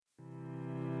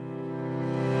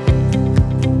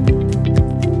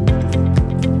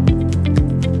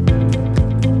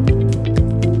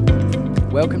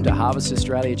Harvest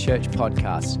Australia Church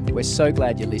podcast. We're so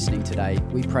glad you're listening today.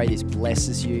 We pray this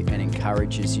blesses you and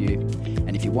encourages you.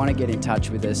 And if you want to get in touch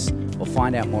with us or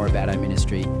find out more about our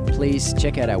ministry, please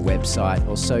check out our website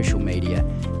or social media.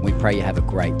 We pray you have a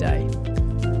great day.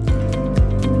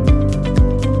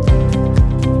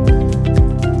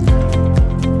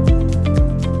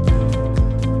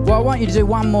 Well, I want you to do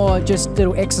one more just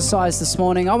little exercise this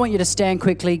morning. I want you to stand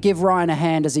quickly, give Ryan a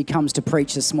hand as he comes to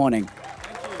preach this morning.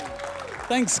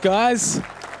 Thanks, guys.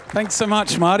 Thanks so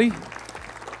much, Marty.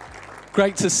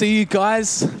 Great to see you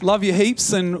guys. Love you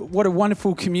heaps, and what a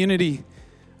wonderful community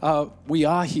we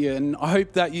are here. And I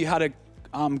hope that you had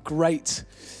a great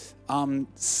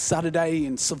Saturday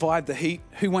and survived the heat.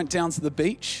 Who went down to the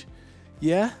beach?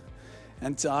 Yeah?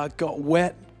 And got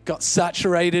wet, got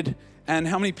saturated. And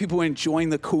how many people are enjoying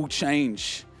the cool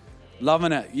change?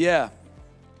 Loving it, yeah.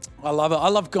 I love it. I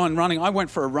love going running. I went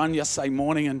for a run yesterday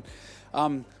morning, and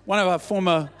one of our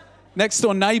former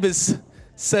next-door neighbours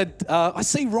said, I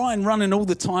see Ryan running all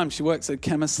the time. She works at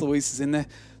Chemist, Louise is in there.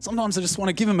 Sometimes I just want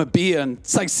to give him a beer and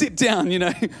say, sit down, you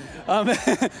know.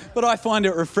 But I find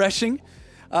it refreshing.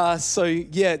 So,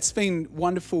 yeah, it's been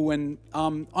wonderful, and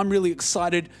I'm really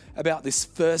excited about this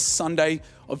first Sunday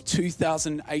of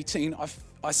 2018.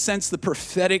 I sense the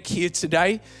prophetic here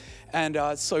today,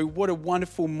 and so what a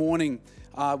wonderful morning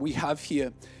we have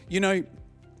here. You know,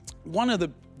 one of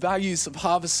the values of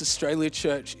Harvest Australia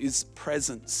Church is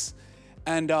presence,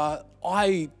 and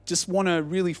I just want to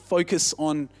really focus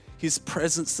on His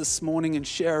presence this morning and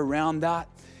share around that,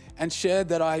 and share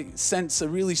that I sense a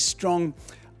really strong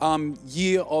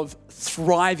year of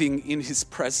thriving in His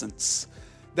presence.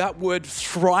 That word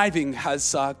thriving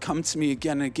has come to me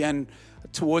again and again.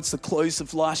 Towards the close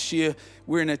of last year,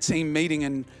 we're in a team meeting,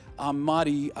 and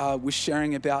Marty was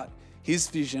sharing about his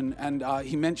vision, and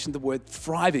he mentioned the word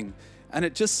thriving, and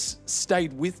it just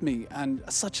stayed with me, and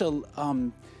such a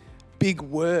big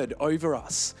word over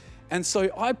us. And so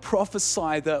I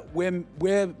prophesy that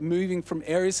we're moving from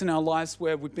areas in our lives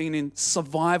where we've been in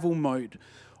survival mode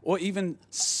or even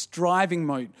striving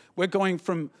mode. We're going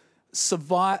from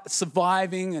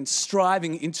surviving and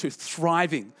striving into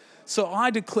thriving. So I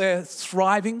declare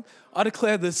thriving. I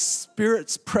declare the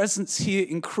Spirit's presence here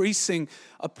increasing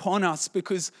upon us,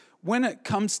 because when it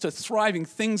comes to thriving,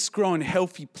 things grow in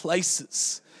healthy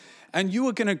places. And you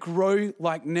are going to grow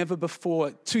like never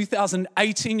before.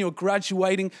 2018, you're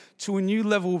graduating to a new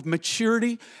level of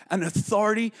maturity and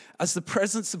authority as the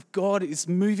presence of God is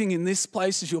moving in this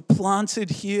place, as you're planted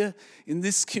here in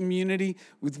this community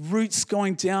with roots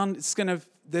going down. There's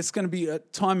going to be a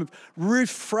time of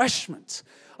refreshment.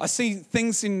 I see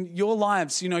things in your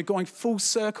lives, you know, going full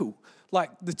circle, like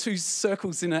the two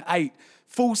circles in an 8.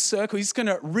 Full circle. He's going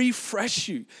to refresh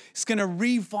you. He's going to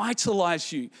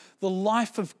revitalize you. The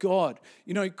life of God.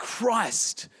 You know,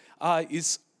 Christ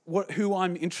is who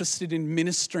I'm interested in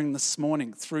ministering this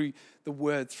morning through the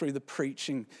word, through the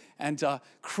preaching. And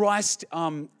Christ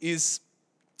is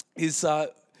the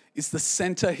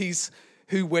center. He's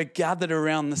who we're gathered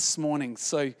around this morning.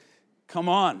 So come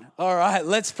on. All right,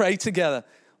 let's pray together.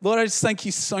 Lord, I just thank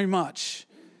you so much,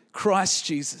 Christ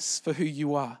Jesus, for who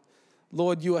you are.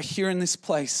 Lord, you are here in this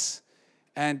place.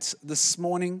 And this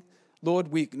morning, Lord,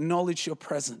 we acknowledge your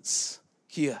presence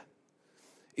here.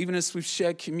 Even as we've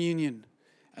shared communion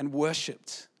and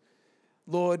worshiped.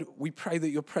 Lord, we pray that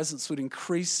your presence would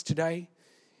increase today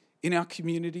in our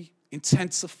community,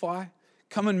 intensify.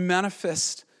 Come and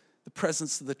manifest the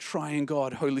presence of the triune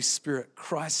God, Holy Spirit.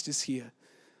 Christ is here.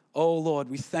 Oh, Lord,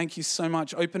 we thank you so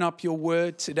much. Open up your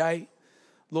word today,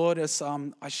 Lord, as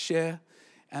I share.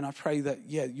 And I pray that,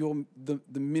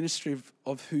 the ministry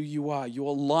of who you are,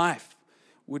 your life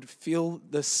would fill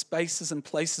the spaces and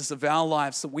places of our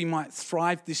lives that we might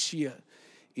thrive this year.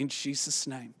 In Jesus'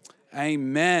 name,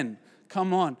 amen.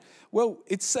 Come on. Well,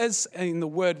 it says in the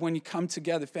word, when you come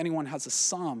together, if anyone has a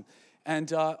psalm.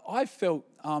 And I felt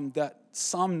that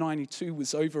Psalm 92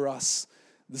 was over us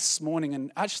this morning.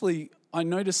 And actually, I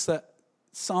noticed that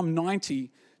Psalm 90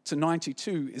 to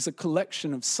 92 is a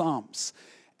collection of psalms.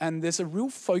 And there's a real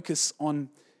focus on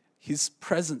his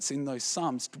presence in those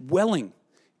psalms, dwelling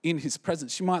in his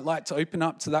presence. You might like to open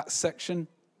up to that section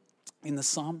in the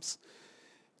psalms,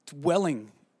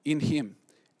 dwelling in him.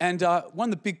 And one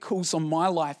of the big calls on my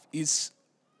life is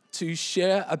to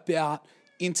share about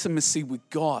intimacy with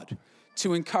God,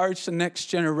 to encourage the next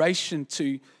generation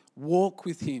to walk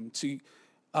with him, to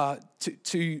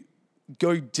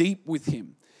go deep with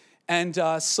him. And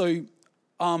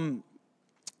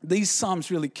these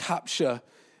psalms really capture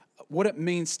what it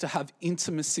means to have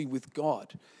intimacy with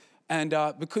God. And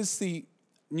because the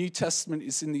New Testament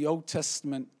is in the Old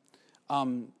Testament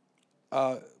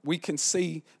we can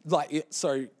see,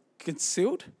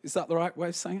 concealed? Is that the right way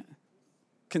of saying it?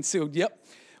 Concealed, yep.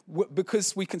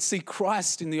 Because we can see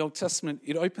Christ in the Old Testament,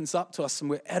 it opens up to us and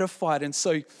we're edified. And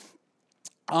so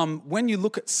when you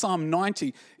look at Psalm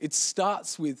 90, it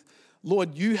starts with,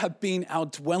 Lord, you have been our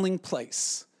dwelling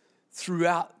place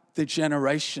throughout the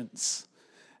generations.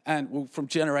 And from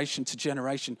generation to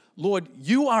generation. Lord,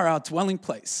 you are our dwelling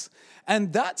place.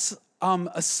 And that's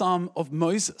a psalm of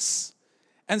Moses.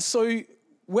 And so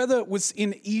whether it was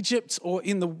in Egypt or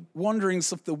in the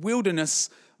wanderings of the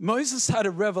wilderness, Moses had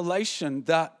a revelation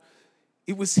that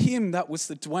it was him that was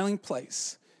the dwelling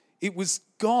place. It was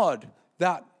God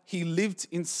that he lived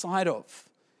inside of,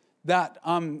 that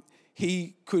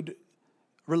he could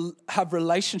have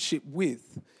relationship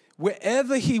with.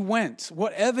 Wherever he went,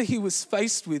 whatever he was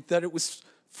faced with, that it was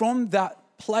from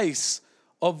that place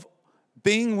of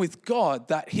being with God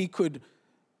that he could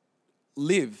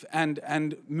live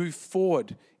and move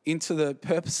forward into the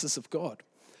purposes of God.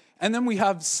 And then we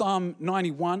have Psalm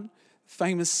 91,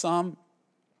 famous psalm,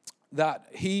 that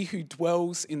he who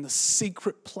dwells in the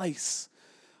secret place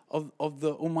of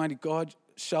the Almighty God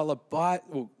shall abide,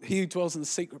 he who dwells in the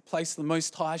secret place of the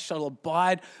Most High shall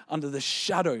abide under the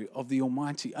shadow of the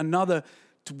Almighty. Another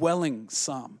dwelling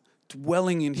psalm,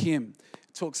 dwelling in him.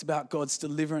 It talks about God's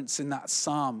deliverance in that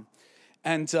psalm.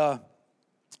 And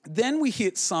then we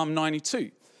hit Psalm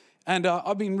 92. And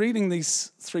I've been reading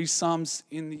these three psalms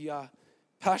in the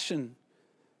Passion,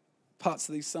 parts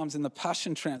of these psalms in the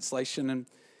Passion translation. And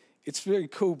it's very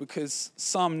cool because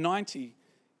Psalm 90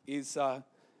 is...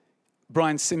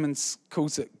 Brian Simmons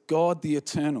calls it God the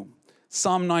Eternal.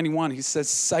 Psalm 91, he says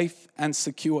safe and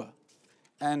secure.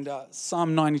 And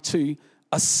Psalm 92,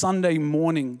 a Sunday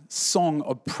morning song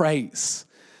of praise.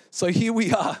 So here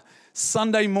we are,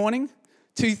 Sunday morning,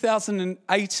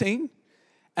 2018.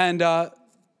 And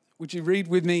would you read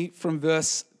with me from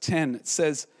verse 10? It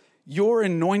says, your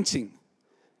anointing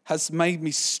has made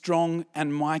me strong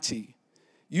and mighty.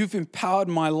 You've empowered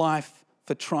my life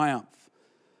for triumph.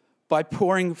 By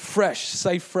pouring fresh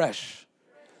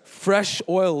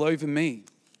oil over me.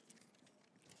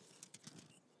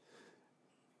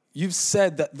 You've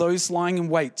said that those lying in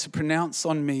wait to pounce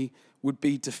on me would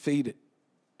be defeated.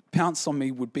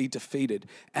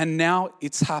 And now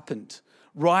it's happened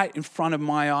right in front of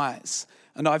my eyes.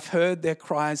 And I've heard their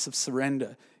cries of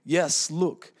surrender. Yes,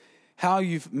 look how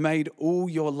you've made all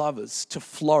your lovers to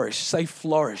flourish. Say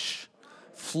flourish.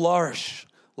 Flourish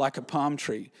like a palm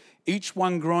tree. Each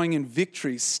one growing in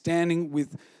victory, standing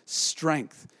with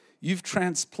strength. You've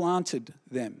transplanted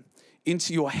them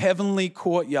into your heavenly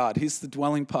courtyard. Here's the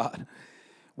dwelling part.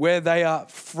 Where they are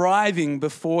thriving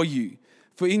before you.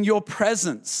 For in your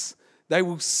presence, they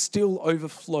will still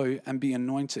overflow and be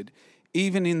anointed.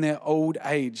 Even in their old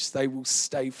age, they will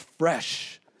stay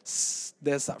fresh.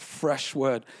 There's that fresh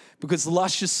word. Because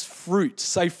luscious fruit,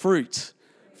 say fruit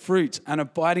and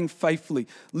abiding faithfully.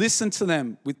 Listen to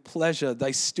them with pleasure.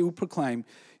 They still proclaim,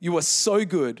 you are so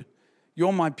good.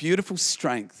 You're my beautiful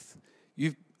strength.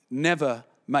 You've never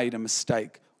made a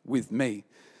mistake with me.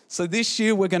 So this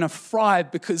year we're going to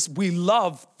thrive because we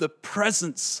love the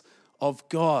presence of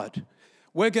God.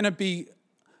 We're going to be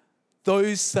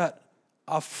those that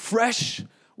are fresh.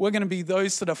 We're going to be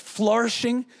those that are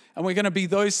flourishing. And we're going to be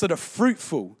those that are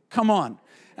fruitful. Come on.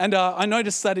 And I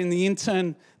noticed that in the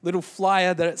intern little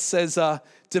flyer that it says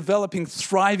developing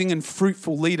thriving and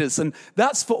fruitful leaders. And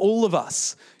that's for all of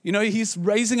us. You know, he's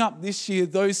raising up this year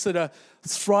those that are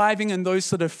thriving and those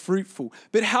that are fruitful.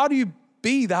 But how do you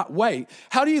be that way?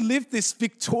 How do you live this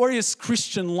victorious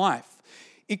Christian life?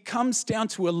 It comes down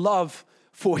to a love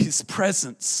for his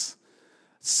presence.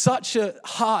 Such a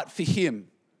heart for him.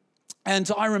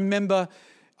 And I remember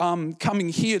coming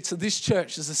here to this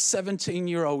church as a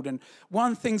 17-year-old. And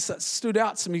one of the things that stood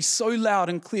out to me so loud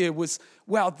and clear was,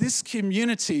 wow, this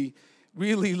community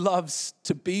really loves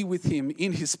to be with him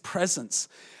in his presence.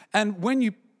 And when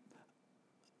you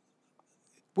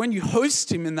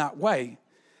host him in that way,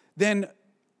 then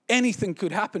anything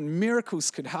could happen. Miracles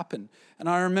could happen. And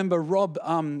I remember Rob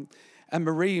and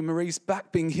Marie's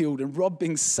back being healed and Rob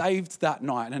being saved that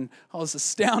night. And I was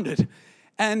astounded.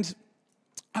 And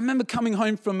I remember coming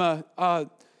home from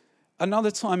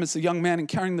another time as a young man and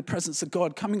carrying the presence of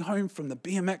God, coming home from the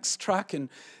BMX track, and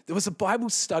there was a Bible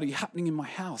study happening in my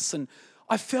house. And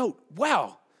I felt,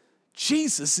 wow,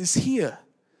 Jesus is here.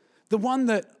 The one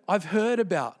that I've heard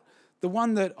about, the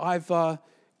one that I've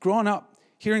grown up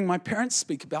hearing my parents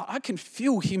speak about. I can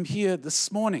feel him here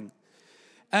this morning.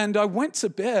 And I went to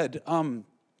bed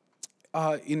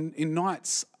in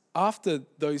nights after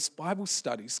those Bible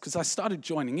studies because I started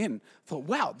joining in. I thought,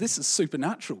 wow, this is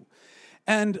supernatural.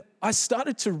 And I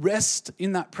started to rest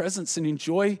in that presence and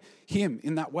enjoy him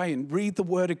in that way and read the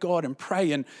word of God and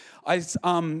pray. And I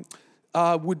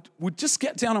would just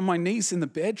get down on my knees in the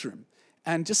bedroom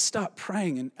and just start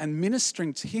praying and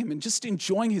ministering to him and just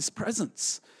enjoying his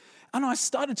presence. And I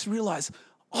started to realize,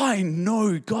 I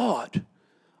know God.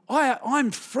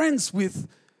 I'm friends with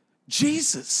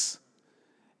Jesus.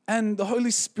 And the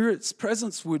Holy Spirit's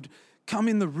presence would come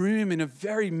in the room in a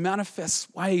very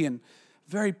manifest way and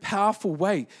very powerful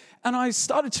way. And I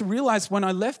started to realize when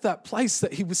I left that place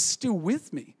that he was still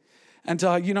with me. And,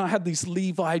 I had these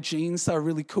Levi jeans that were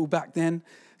really cool back then,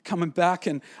 coming back.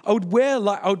 And I would wear,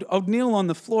 I would kneel on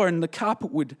the floor and the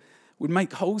carpet would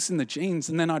make holes in the jeans.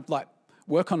 And then I'd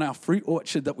work on our fruit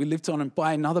orchard that we lived on and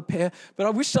buy another pair. But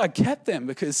I wish I'd kept them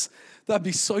because that'd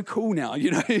be so cool now,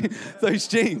 those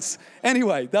jeans.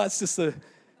 Anyway, that's just a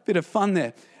bit of fun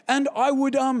there. And I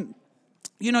would,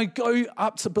 go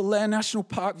up to Belair National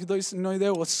Park, for those who know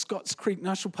there, or Scotts Creek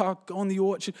National Park, go on the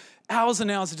orchard, hours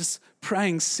and hours of just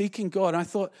praying, seeking God. And I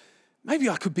thought, maybe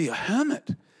I could be a hermit.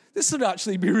 This would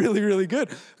actually be really, really good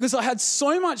because I had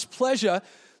so much pleasure,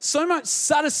 so much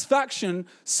satisfaction,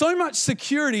 so much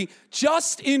security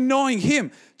just in knowing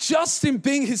him, just in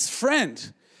being his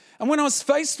friend. And when I was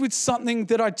faced with something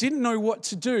that I didn't know what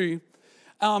to do,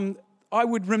 I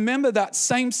would remember that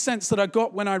same sense that I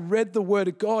got when I read the Word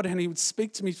of God and he would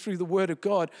speak to me through the Word of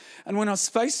God. And when I was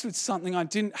faced with something, I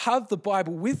didn't have the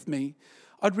Bible with me,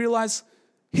 I'd realize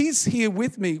he's here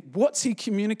with me. What's he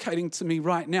communicating to me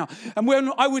right now? And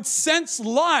when I would sense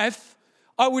life,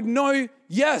 I would know,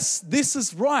 yes, this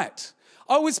is right.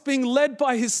 I was being led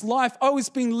by his life. I was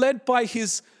being led by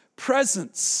his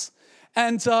presence.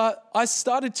 And I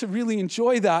started to really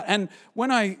enjoy that. And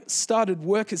when I started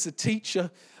work as a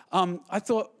teacher, I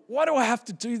thought, why do I have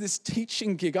to do this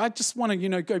teaching gig? I just want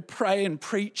to, go pray and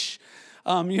preach,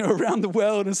 around the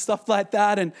world and stuff like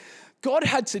that. And God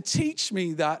had to teach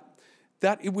me that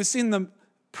it was in the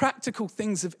practical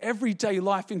things of everyday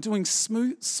life, in doing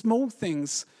small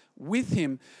things with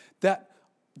him, that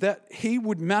he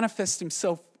would manifest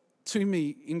himself to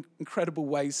me in incredible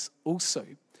ways also.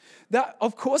 That,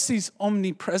 of course, he's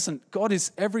omnipresent. God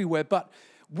is everywhere. But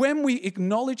when we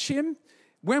acknowledge him,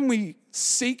 when we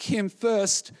seek him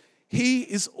first, he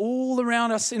is all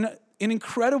around us in an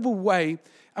incredible way.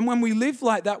 And when we live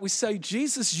like that, we say,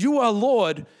 Jesus, you are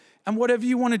Lord. And whatever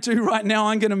you want to do right now,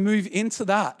 I'm going to move into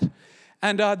that.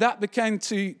 And that became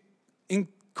to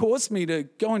cause me to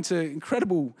go into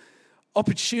incredible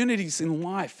opportunities in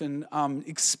life and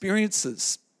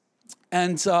experiences.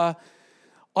 And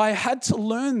I had to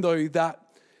learn, though, that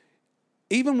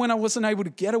even when I wasn't able to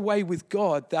get away with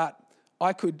God, that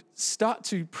I could start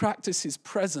to practice his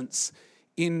presence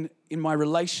in my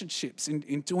relationships,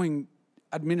 in doing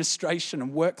administration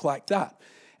and work like that.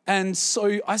 And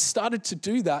so I started to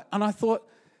do that, and I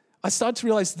started to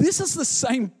realize this is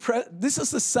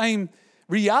the same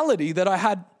reality that I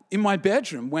had in my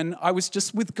bedroom when I was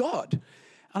just with God.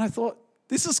 And I thought,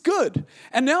 this is good.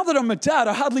 And now that I'm a dad,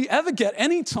 I hardly ever get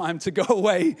any time to go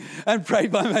away and pray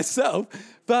by myself.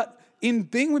 But in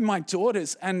being with my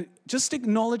daughters and just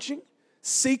acknowledging,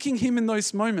 seeking him in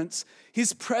those moments,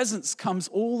 his presence comes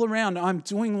all around. I'm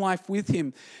doing life with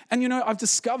him. And I've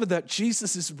discovered that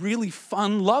Jesus is really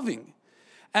fun-loving.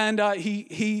 And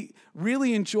he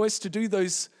really enjoys to do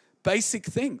those basic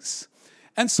things.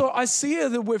 And so I see here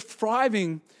that we're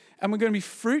thriving and we're going to be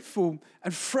fruitful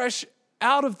and fresh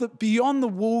beyond the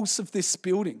walls of this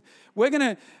building. We're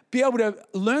going to be able to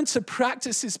learn to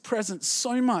practice his presence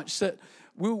so much that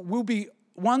we'll be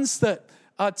ones that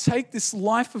take this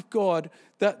life of God,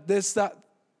 that there's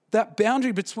that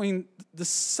boundary between the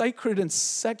sacred and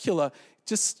secular,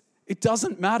 it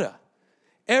doesn't matter.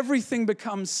 Everything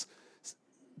becomes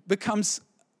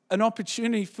an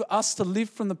opportunity for us to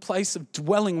live from the place of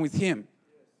dwelling with him.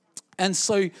 And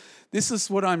so this is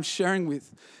what I'm sharing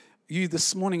with you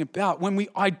this morning about. When we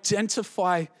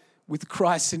identify with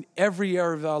Christ in every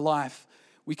area of our life,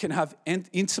 we can have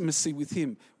intimacy with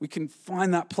him. We can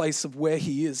find that place of where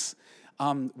he is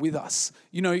with us.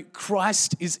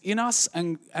 Christ is in us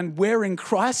and we're in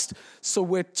Christ, so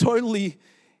we're totally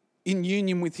in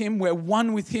union with him. We're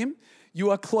one with him.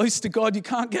 You are close to God. You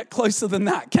can't get closer than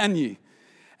that, can you?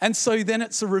 And so then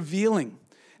it's a revealing.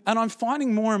 And I'm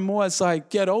finding more and more as I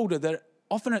get older that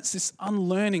often it's this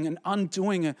unlearning and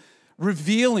undoing, a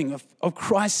revealing of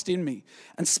Christ in me.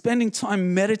 And spending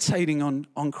time meditating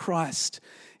on Christ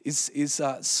is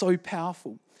so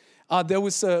powerful. There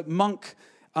was a monk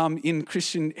in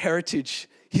Christian heritage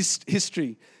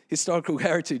history. historical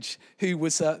heritage, who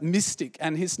was a mystic,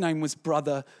 and his name was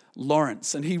Brother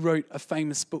Lawrence. And he wrote a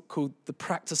famous book called The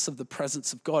Practice of the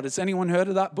Presence of God. Has anyone heard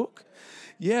of that book?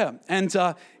 Yeah, and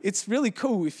it's really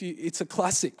cool. It's a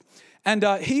classic. And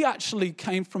he actually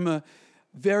came from a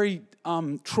very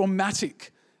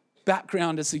traumatic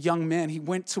background as a young man. He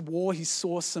went to war. He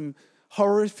saw some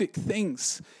horrific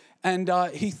things. And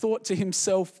he thought to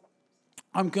himself,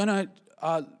 I'm going to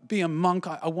be a monk.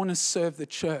 I want to serve the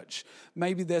church.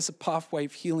 Maybe there's a pathway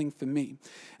of healing for me.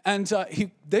 And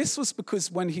this was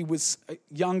because when he was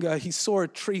younger, he saw a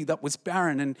tree that was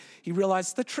barren, and he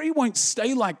realized the tree won't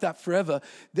stay like that forever.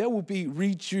 There will be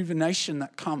rejuvenation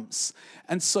that comes.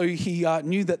 And so he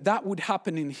knew that would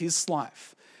happen in his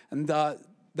life, and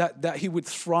that he would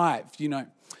thrive,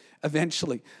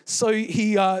 eventually. So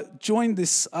he joined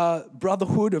this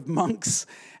brotherhood of monks,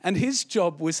 and his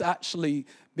job was actually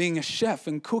being a chef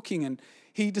and cooking. And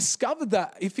he discovered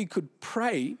that if he could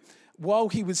pray while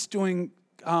he was doing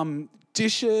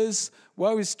dishes,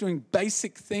 while he was doing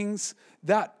basic things,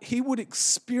 that he would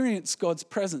experience God's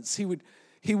presence.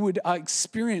 He would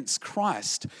experience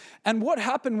Christ. And what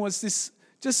happened was this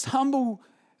just humble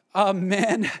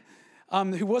man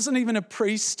who wasn't even a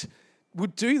priest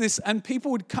would do this, and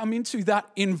people would come into that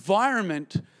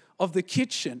environment of the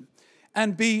kitchen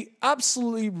and be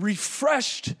absolutely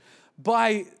refreshed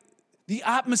by the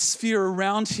atmosphere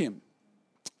around him.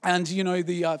 And,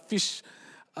 the fish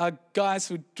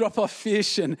guys would drop off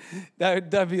fish, and they'd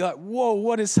be like, whoa,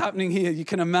 what is happening here? You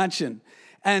can imagine.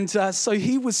 And so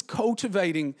he was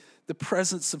cultivating the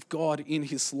presence of God in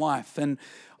his life. And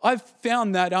I've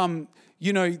found that,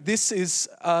 this is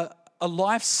a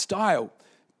lifestyle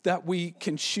that we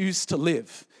can choose to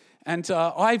live. And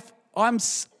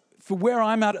for where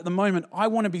I'm at the moment, I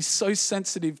want to be so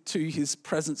sensitive to his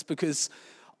presence because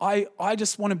I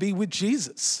just want to be with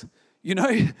Jesus.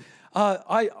 I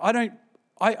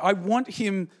want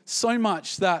him so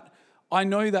much that I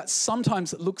know that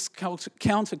sometimes it looks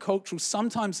countercultural,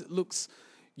 sometimes it looks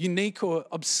unique or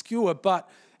obscure, but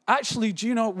actually, do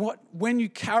you know what? When you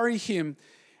carry him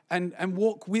and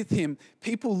walk with him,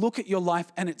 people look at your life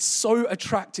and it's so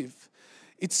attractive.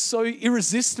 It's so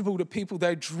irresistible to people.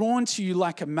 They're drawn to you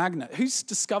like a magnet. Who's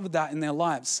discovered that in their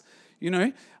lives?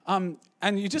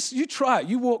 And you try it.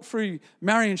 You walk through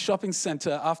Marion Shopping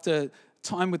Centre after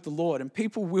time with the Lord, and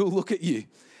people will look at you.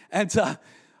 And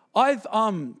I've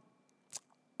found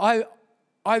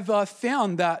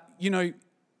that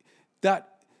that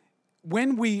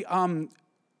when we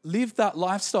live that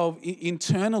lifestyle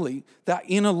internally, that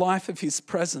inner life of his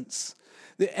presence,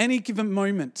 that any given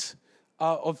moment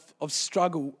of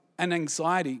struggle and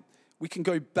anxiety, we can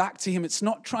go back to him. It's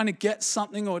not trying to get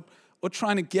something or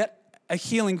trying to get a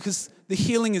healing, because the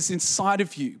healing is inside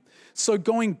of you. So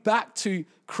going back to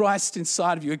Christ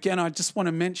inside of you, again, I just want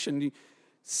to mention, you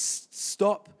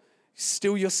stop,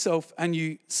 still yourself, and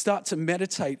you start to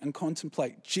meditate and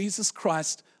contemplate. Jesus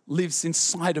Christ lives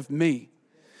inside of me.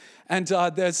 And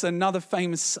there's another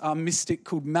famous mystic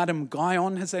called Madame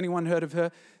Guyon. Has anyone heard of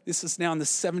her? This is now in the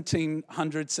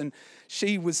 1700s, and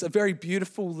she was a very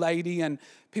beautiful lady, and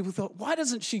people thought, why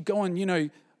doesn't she go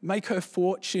and, make her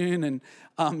fortune and,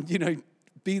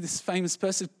 be this famous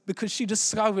person? Because she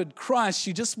discovered Christ.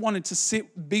 She just wanted to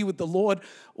be with the Lord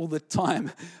all the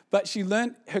time. But she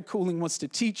learned her calling was to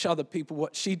teach other people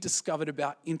what she discovered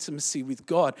about intimacy with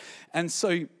God. And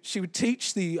so she would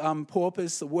teach the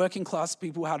paupers, the working class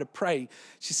people, how to pray.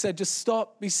 She said, just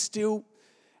stop, be still,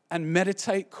 and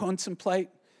meditate, contemplate.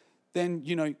 Then,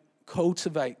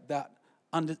 cultivate that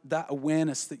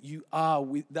awareness that you are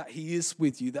with, that he is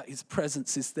with you, that his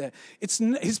presence is there.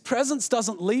 His presence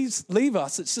doesn't leave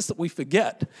us. It's just that we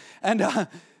forget. And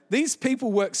these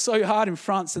people worked so hard in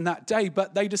France in that day,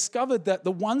 but they discovered that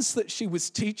the ones that she was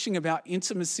teaching about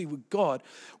intimacy with God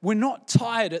were not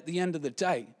tired at the end of the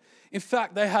day. In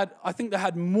fact, I think they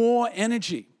had more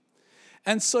energy.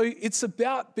 And so it's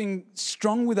about being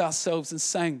strong with ourselves and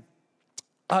saying,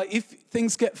 if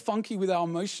things get funky with our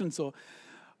emotions or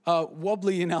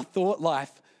wobbly in our thought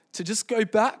life, to just go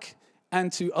back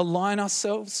and to align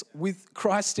ourselves with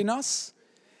Christ in us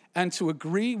and to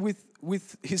agree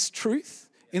with his truth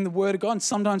in the Word of God. And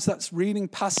sometimes that's reading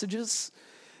passages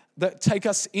that take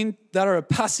us in, that are a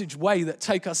passageway that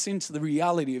take us into the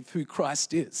reality of who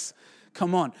Christ is.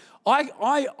 Come on.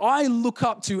 I look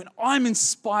up to and I'm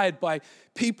inspired by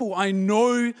people I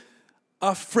know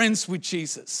are friends with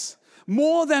Jesus.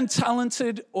 More than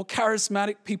talented or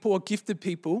charismatic people or gifted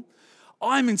people,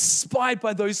 I'm inspired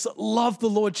by those that love the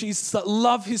Lord Jesus, that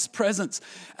love his presence.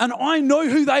 And I know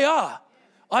who they are.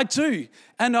 I do.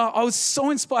 And I was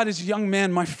so inspired as a young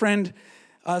man. My friend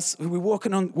we were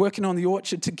working on the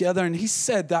orchard together, and he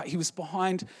said that he was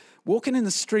walking in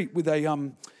the street with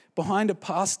behind a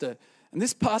pastor, and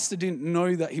this pastor didn't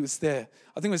know that he was there.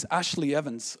 I think it was Ashley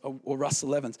Evans or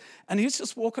Russell Evans, and he was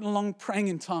just walking along praying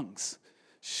in tongues.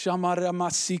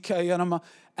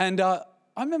 And I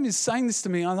remember him saying this to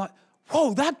me. I'm like,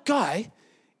 whoa, that guy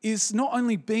is not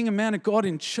only being a man of God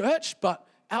in church, but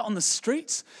out on the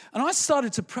streets. And I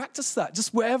started to practice that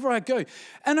just wherever I go.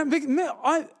 And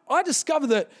I discovered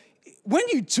that when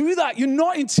you do that, you're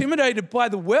not intimidated by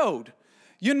the world.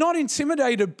 You're not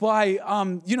intimidated by,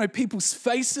 people's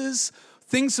faces,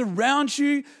 things around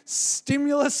you,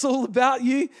 stimulus all about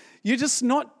you. You're just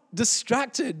not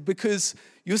distracted because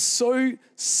you're so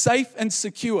safe and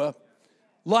secure.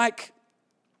 Like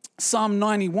Psalm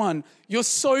 91, you're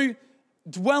so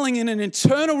dwelling in an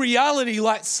eternal reality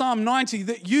like Psalm 90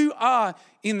 that you are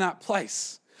in that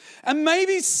place. And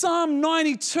maybe Psalm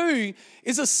 92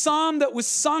 is a psalm that was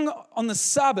sung on the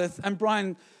Sabbath, and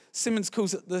Brian Simmons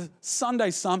calls it the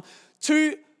Sunday psalm,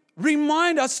 to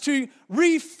remind us, to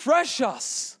refresh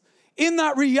us in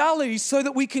that reality so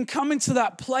that we can come into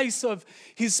that place of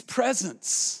his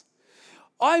presence.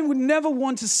 I would never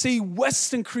want to see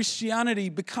Western Christianity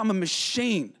become a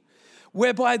machine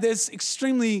whereby there's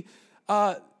extremely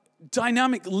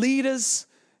dynamic leaders,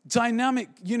 dynamic,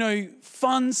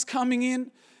 funds coming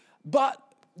in, but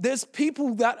there's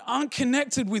people that aren't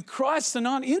connected with Christ and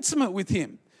aren't intimate with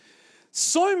him.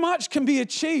 So much can be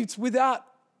achieved without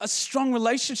a strong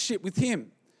relationship with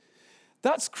him.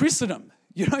 That's Christendom,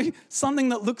 something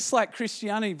that looks like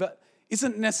Christianity but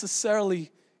isn't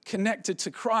necessarily connected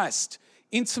to Christ,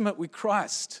 intimate with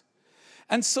Christ.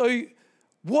 And so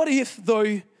what if,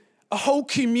 though, a whole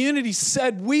community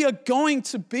said, we are going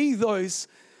to be those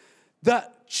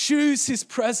that choose his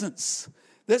presence,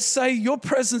 that say your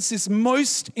presence is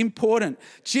most important.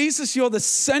 Jesus, you're the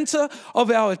center of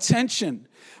our attention.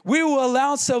 We will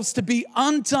allow ourselves to be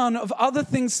undone of other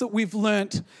things that we've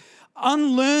learned,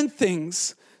 unlearn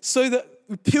things so that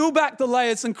we peel back the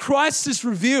layers and Christ is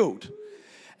revealed.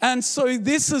 And so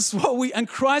this is and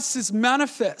Christ is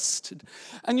manifested.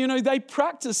 And they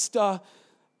practiced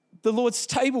the Lord's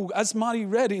table, as Marty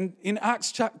read in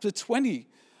Acts chapter 20.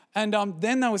 And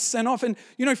then they were sent off. And,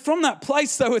 from that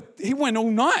place, he went all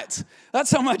night.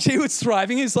 That's how much he was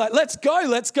thriving. He's like, let's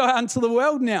go out into the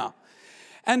world now.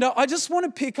 And I just want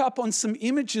to pick up on some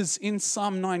images in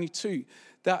Psalm 92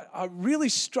 that really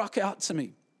struck out to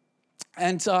me.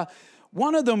 And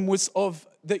one of them was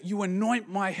that you anoint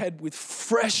my head with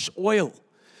fresh oil.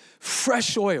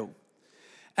 Fresh oil.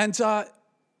 And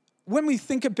when we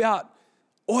think about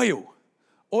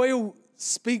oil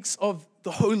speaks of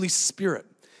the Holy Spirit.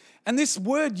 And this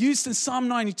word used in Psalm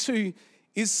 92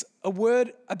 is a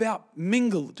word about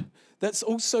mingled. That's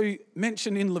also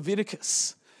mentioned in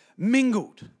Leviticus.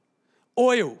 Mingled.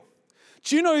 Oil.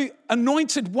 Do you know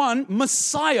anointed one,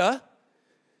 Messiah?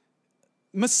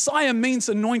 Messiah means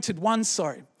anointed one,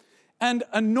 sorry. And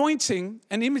anointing,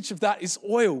 an image of that is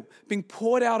oil being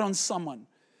poured out on someone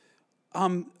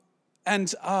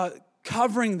and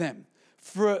covering them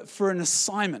for an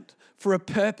assignment, for a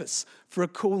purpose, for a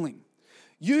calling.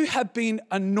 You have been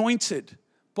anointed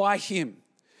by him.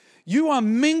 You are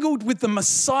mingled with the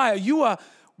Messiah. You are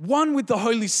one with the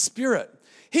Holy Spirit.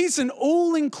 He's an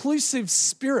all-inclusive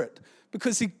spirit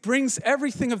because he brings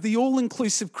everything of the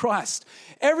all-inclusive Christ.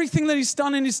 Everything that he's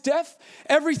done in his death,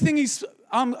 everything he's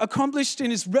accomplished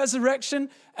in his resurrection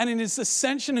and in his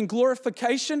ascension and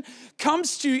glorification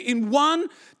comes to you in one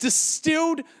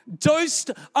distilled,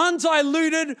 dosed,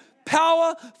 undiluted,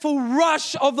 powerful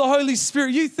rush of the Holy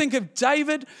Spirit. You think of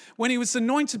David when he was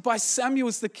anointed by Samuel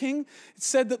as the king. It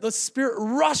said that the Spirit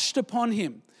rushed upon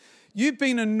him. You've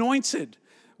been anointed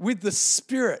with the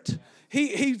Spirit.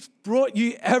 He brought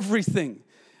you everything.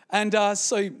 And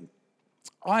so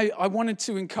I wanted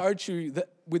to encourage you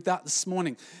with that this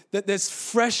morning, that there's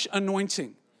fresh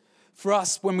anointing for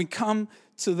us when we come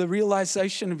to the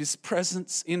realization of his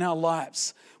presence in our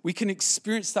lives. We can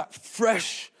experience that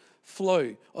fresh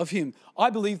flow of him.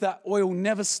 I believe that oil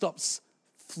never stops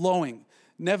flowing,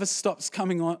 never stops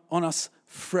coming on us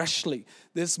freshly.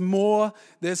 There's more,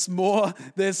 there's more,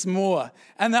 there's more.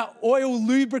 And that oil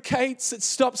lubricates, it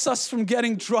stops us from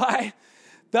getting dry.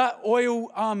 That oil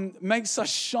makes us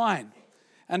shine.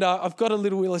 And I've got a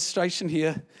little illustration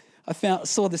here. I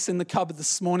saw this in the cupboard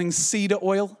this morning, cedar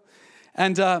oil.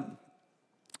 And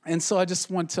so I just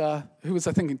want, who was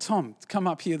I thinking? Tom, to come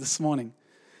up here this morning.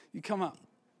 You come up.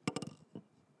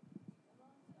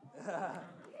 I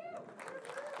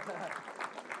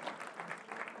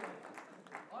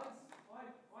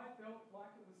felt like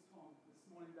it was Tom this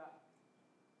morning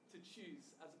to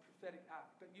choose as a prophetic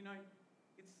act. But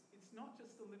It's not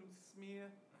just a little smear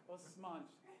or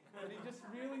smudge, but he just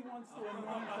really wants to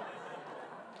anoint us.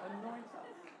 Anoint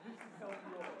us. This is how it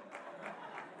works.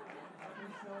 Can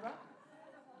you smell that?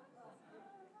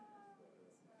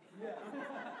 Yeah.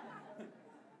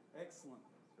 Excellent.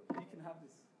 You can have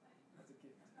this as a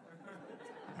gift.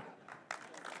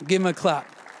 Give him a clap.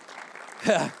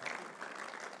 Yeah.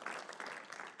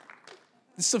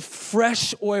 It's a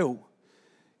fresh oil.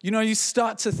 You know, you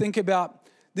start to think about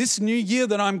this new year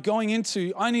that I'm going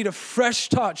into, I need a fresh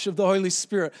touch of the Holy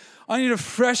Spirit. I need a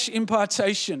fresh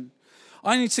impartation.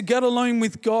 I need to get alone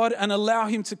with God and allow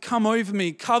Him to come over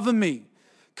me, cover me,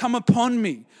 come upon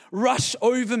me, rush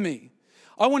over me.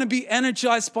 I want to be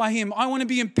energized by Him. I want to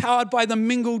be empowered by the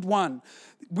mingled one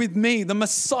with me, the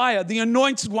Messiah, the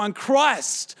anointed one,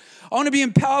 Christ. I want to be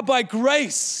empowered by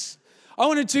grace. I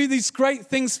want to do these great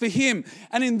things for Him.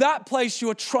 And in that place,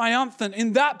 you're triumphant.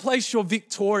 In that place, you're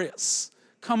victorious.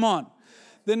 Come on.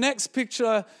 The next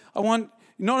picture, I want,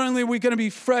 not only are we going to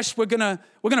be fresh, we're going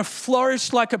to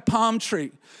flourish like a palm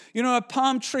tree. You know, a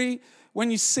palm tree, when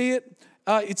you see it,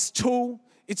 it's tall,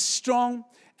 it's strong,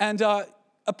 and a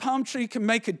palm tree can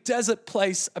make a desert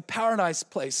place a paradise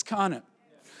place, can't it?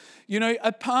 You know,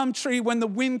 a palm tree, when the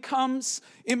wind comes,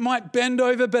 it might bend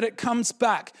over, but it comes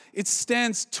back. It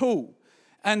stands tall.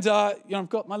 And, you know, I've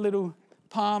got my little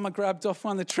palm I grabbed off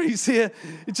one of the trees here.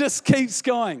 It just keeps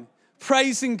going,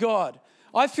 praising God.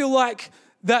 I feel like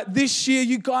that this year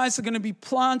you guys are going to be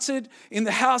planted in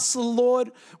the house of the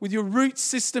Lord with your root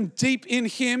system deep in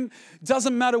Him. It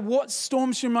doesn't matter what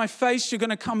storms you might face, you're going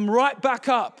to come right back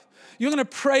up. You're going to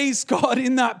praise God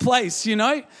in that place, you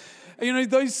know. You know,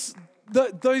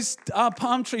 those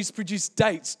palm trees produce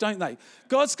dates, don't they?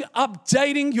 God's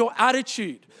updating your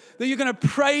attitude, that you're going to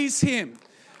praise Him.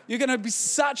 You're going to be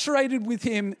saturated with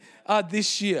Him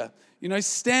this year, you know,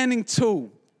 standing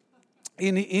tall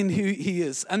in who He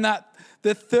is. And that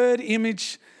the third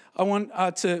image I want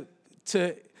to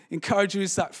encourage you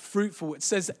is that fruitful. It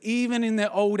says even in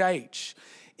their old age,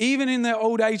 they're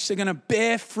going to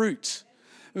bear fruit.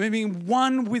 I mean,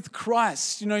 one with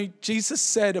Christ. You know, Jesus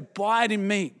said, abide in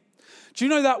me. Do you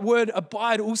know that word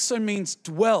abide also means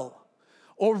dwell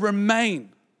or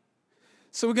remain?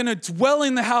 So we're going to dwell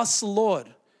in the house of the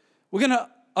Lord. We're going to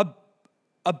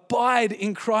abide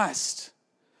in Christ.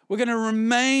 We're going to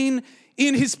remain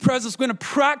in His presence. We're going to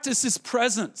practice His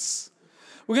presence.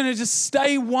 We're going to just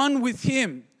stay one with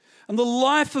Him. And the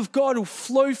life of God will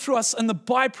flow through us, and the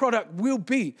byproduct will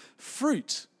be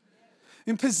fruit.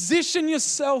 And position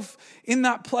yourself in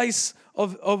that place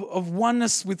of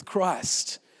oneness with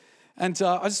Christ. And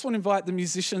I just want to invite the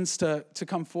musicians to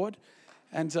come forward.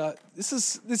 And this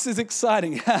is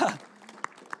exciting.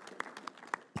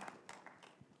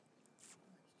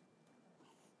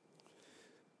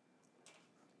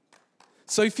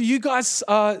 So for you guys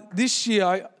this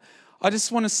year, I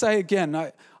just want to say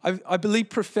again, I believe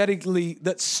prophetically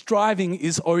that striving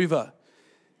is over.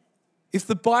 If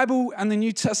the Bible and the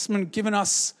New Testament have given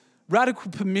us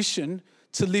radical permission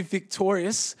to live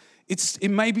victorious, it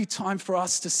may be time for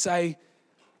us to say,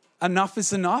 enough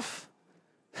is enough.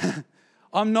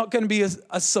 I'm not going to be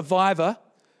a survivor.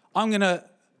 I'm going to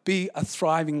be a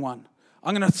thriving one.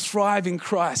 I'm going to thrive in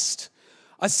Christ.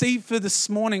 I see for this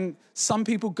morning some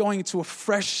people going into a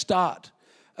fresh start,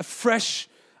 a fresh,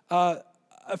 a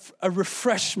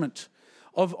refreshment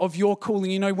of your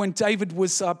calling. You know, when David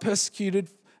was persecuted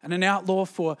and an outlaw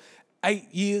for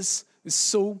 8 years with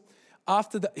Saul,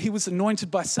 after that he was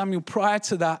anointed by Samuel prior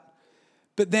to that.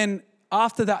 But then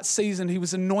after that season, he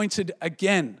was anointed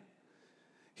again.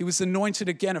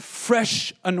 A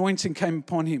fresh anointing came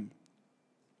upon him.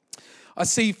 I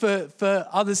see for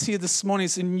others here this morning,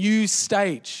 it's a new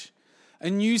stage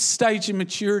of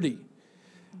maturity.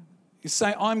 You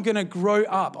say, I'm going to grow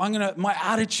up. My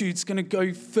attitude's going to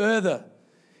go further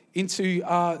into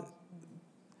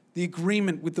the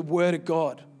agreement with the Word of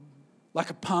God, like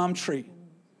a palm tree.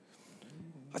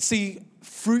 I see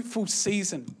fruitful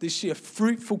season this year,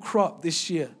 fruitful crop this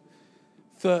year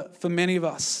for many of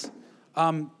us.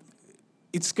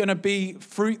 It's going to be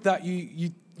fruit that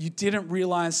you didn't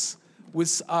realize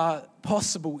was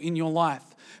possible in your life.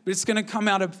 But it's going to come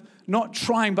out of not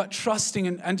trying, but trusting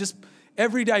and just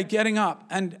every day getting up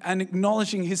and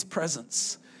acknowledging His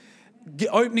presence,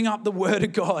 opening up the Word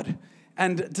of God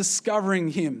and discovering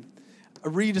Him,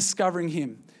 rediscovering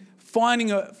Him,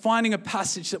 finding a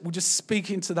passage that will just speak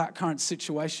into that current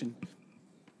situation.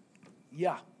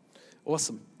 Yeah,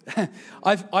 awesome.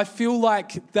 I feel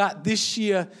like that this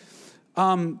year,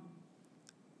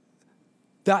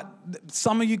 that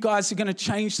some of you guys are going to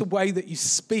change the way that you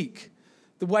speak,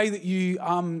 the way that you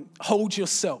hold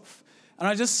yourself. And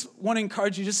I just want to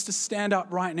encourage you just to stand up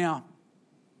right now.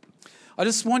 I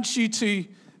just want you to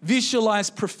visualize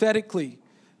prophetically,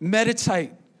 meditate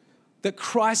that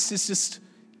Christ is just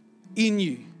in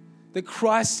you, that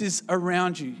Christ is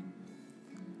around you.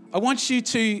 I want you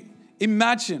to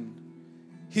imagine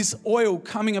His oil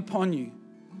coming upon you,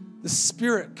 the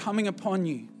Spirit coming upon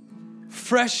you,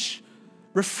 fresh,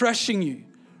 refreshing you,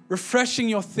 refreshing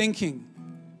your thinking.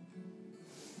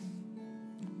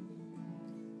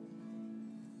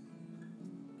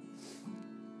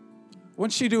 I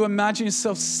want you to imagine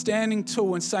yourself standing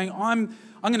tall and saying, I'm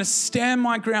going to stand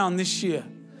my ground this year.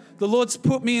 The Lord's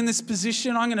put me in this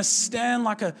position. I'm going to stand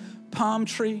like a palm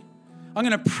tree. I'm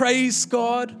going to praise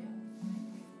God.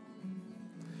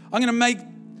 I'm going to make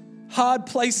hard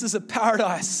places a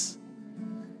paradise.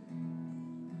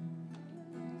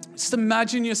 Just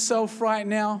imagine yourself right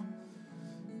now.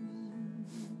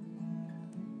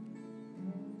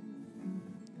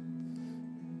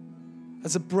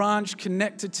 As a branch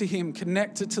connected to Him,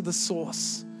 connected to the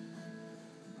source.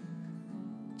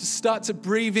 Just start to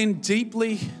breathe in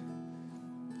deeply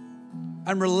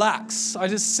and relax. I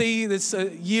just see this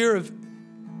a year of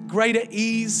greater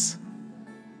ease,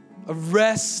 of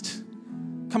rest.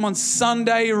 Come on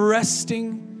Sunday,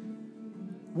 resting,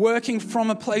 working from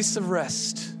a place of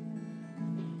rest.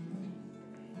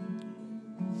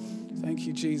 Thank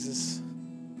you, Jesus.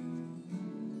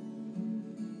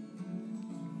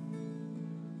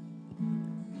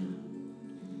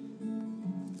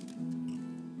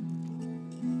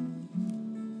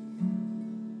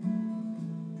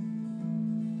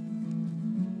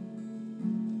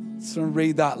 So I'm going to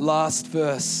read that last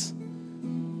verse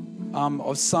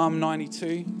of Psalm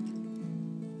 92.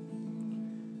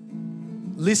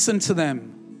 Listen to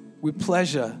them with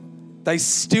pleasure. They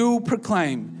still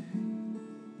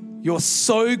proclaim, "You're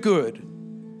so good.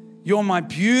 You're my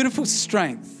beautiful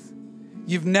strength.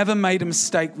 You've never made a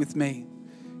mistake with me."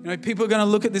 You know, people are going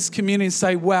to look at this community and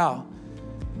say, "Wow,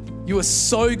 you are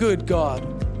so good, God.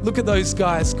 Look at those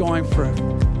guys going for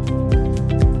it."